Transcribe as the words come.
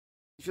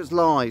Just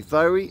live,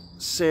 very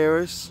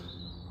serious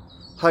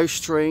host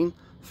stream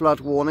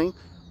flood warning.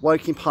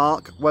 Woking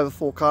Park weather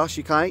forecast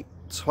UK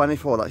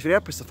 24. That's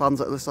video. Press the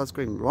thumbs up on the side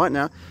screen right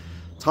now.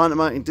 Time at the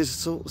moment in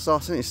digital this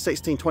afternoon is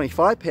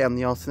 16:25 p.m. in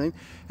the afternoon.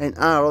 In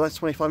hour, that's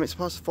 25 minutes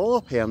past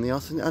 4 p.m. in the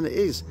afternoon, and it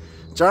is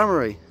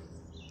January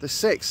the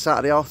 6th,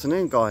 Saturday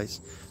afternoon,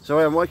 guys. So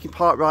we're in Woking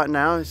Park right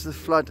now. It's the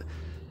flood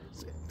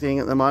thing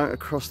at the moment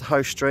across the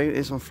host stream. It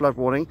is on flood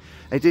warning.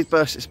 It did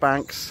burst its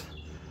banks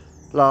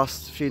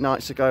last few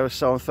nights ago or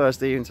so on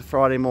Thursday into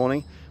Friday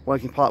morning.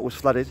 Woking Park was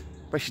flooded,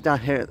 especially down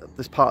here at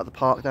this part of the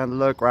park, down the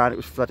low ground. It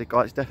was flooded,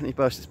 guys. It's definitely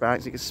burst its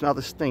banks. You can smell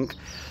the stink,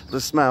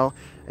 the smell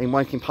in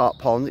Woking Park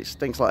Pond. It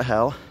stinks like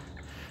hell.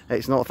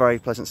 It's not a very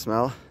pleasant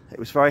smell. It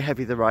was very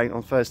heavy, the rain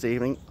on Thursday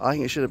evening. I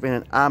think it should have been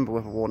an amber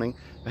weather warning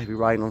for heavy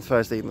rain on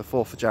Thursday evening, the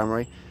 4th of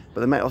January. But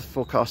the Met Office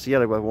forecast a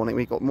yellow weather warning.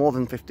 We got more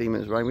than 15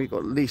 minutes of rain. We got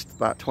at least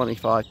about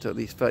 25 to at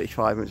least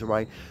 35 minutes of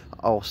rain,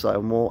 also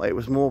more. It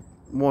was more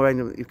rain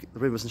than the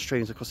rivers and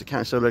streams across the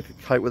county, so they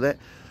could cope with it.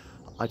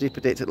 I did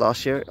predict it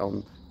last year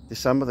on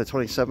December the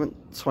 27th,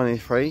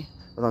 23.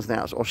 When I was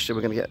out of Austria,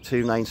 we're going to get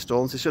 2 named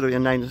storms. It should have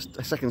been named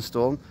a second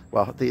storm.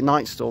 Well, the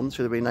ninth storm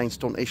should have been named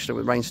Storm Easter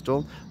with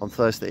rainstorm on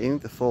Thursday evening,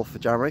 the 4th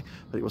of January.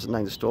 But it wasn't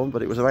named a storm,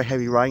 but it was a very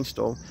heavy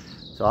rainstorm.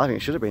 So I think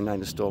it should have been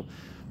named a storm.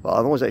 But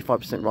I'm always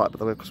 85% right, but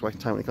the way across Woking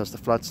Town when it comes to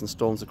floods and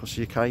storms across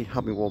the UK,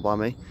 have been warned by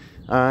me.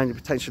 And you're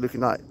potentially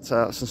looking at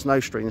some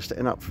snow streams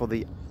setting up for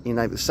the, the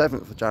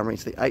 7th of January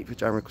to the 8th of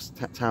January across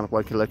the town of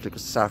Woking locally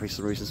because the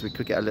southeastern regions we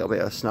could get a little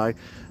bit of snow.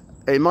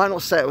 It might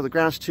not set, well, the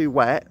ground's too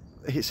wet.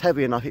 It's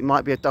heavy enough, it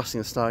might be a dusting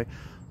of snow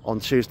on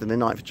Tuesday the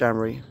 9th of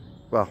January.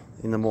 Well,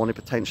 in the morning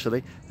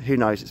potentially. Who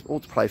knows? It's all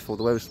to play for.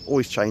 The weather's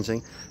always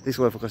changing. This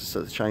weather forecast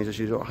is change as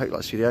usual. I hope you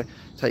like the studio.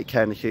 Take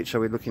care in the future.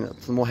 We're looking at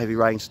some more heavy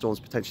rainstorms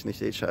potentially in the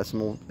future as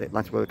some more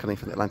Atlantic weather coming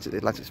from the Atlantic. The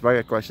Atlantic's very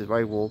aggressive,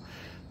 very warm.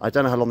 I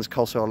don't know how long this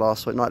cold spell will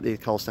last, so it might be a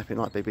cold snap, it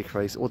might be a big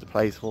freeze. All to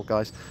play for,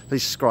 guys.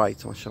 Please subscribe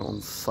to my channel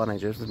on Sunday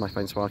with my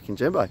friend Sparky and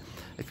Jimbo.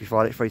 Every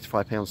Friday, 3 to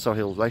 5 p.m. on Surrey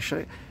Hills Race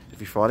Show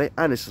every Friday.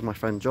 And this is my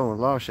friend John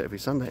and Lara show every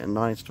Sunday at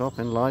 9 to 12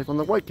 and live on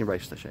the Woking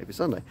Race Station every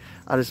Sunday.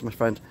 And this is my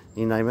friend,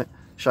 you name it,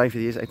 Shane for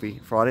the Years every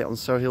Friday on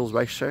Surrey Hills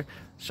Race Show.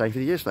 Shane for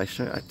the Years Race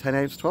Show at 10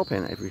 a.m. to 12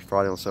 p.m. every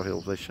Friday on Surrey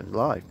Hills Race Show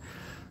live.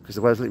 Because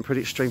the weather's looking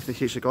pretty extreme for the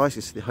future, guys.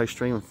 You see the host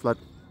stream and flood,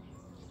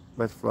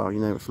 well, you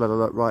know, flood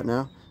alert right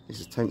now. This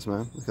is tense,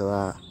 man. Look at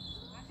that.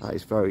 That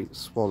is very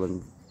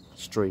swollen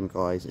stream,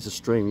 guys. It's a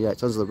stream, yeah. It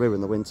turns into a river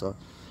in the winter.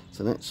 It's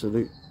an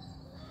absolute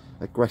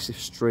aggressive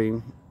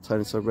stream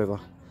turning into a river.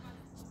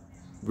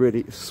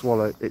 Really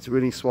swollen. It's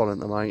really swollen at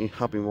the moment. You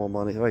have been warned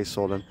by it. Very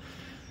swollen.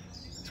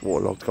 It's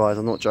waterlogged, guys.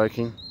 I'm not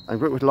joking. And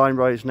Brookwood Line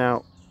Road is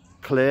now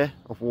clear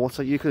of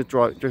water. You could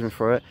have driven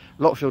through it.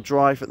 Lockfield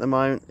Drive at the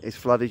moment is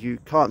flooded. You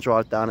can't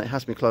drive down it. It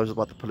has been closed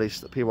by the police.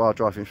 The people are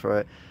driving through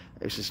it.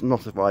 It's just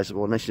not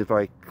advisable unless you're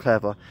very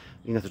clever.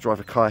 You have to drive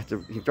a car.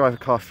 You drive a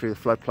car through the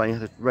floodplain. You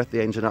have to rev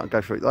the engine out and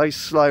go through it very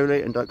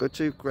slowly and don't go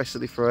too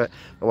aggressively through it.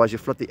 Otherwise, you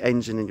flood the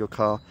engine in your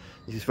car.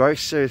 This is very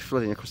serious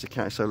flooding across the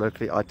county. So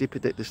locally, I did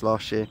predict this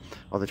last year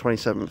on the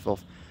 27th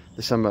of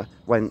December,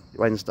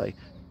 Wednesday,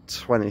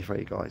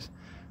 23, guys.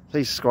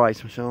 Please subscribe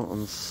to my channel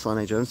on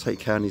Sunday Jones. Take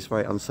care in these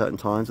very uncertain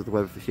times of the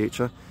weather for the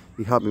future.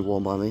 You have been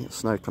warned by me.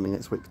 Snow coming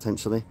next week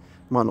potentially.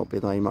 Might not be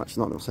very much,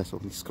 not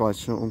settled. Subscribe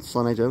to channel on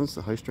Sunday Jones.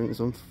 The host stream is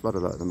on flood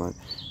alert at the moment.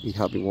 You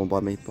have been warned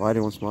by me. By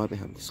anyone, smile. Be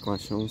happy to subscribe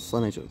to channel on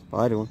Sunday Jones.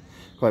 By anyone.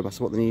 Quite about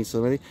what the needs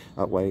already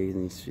outweigh the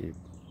needs for you.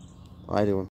 By anyone.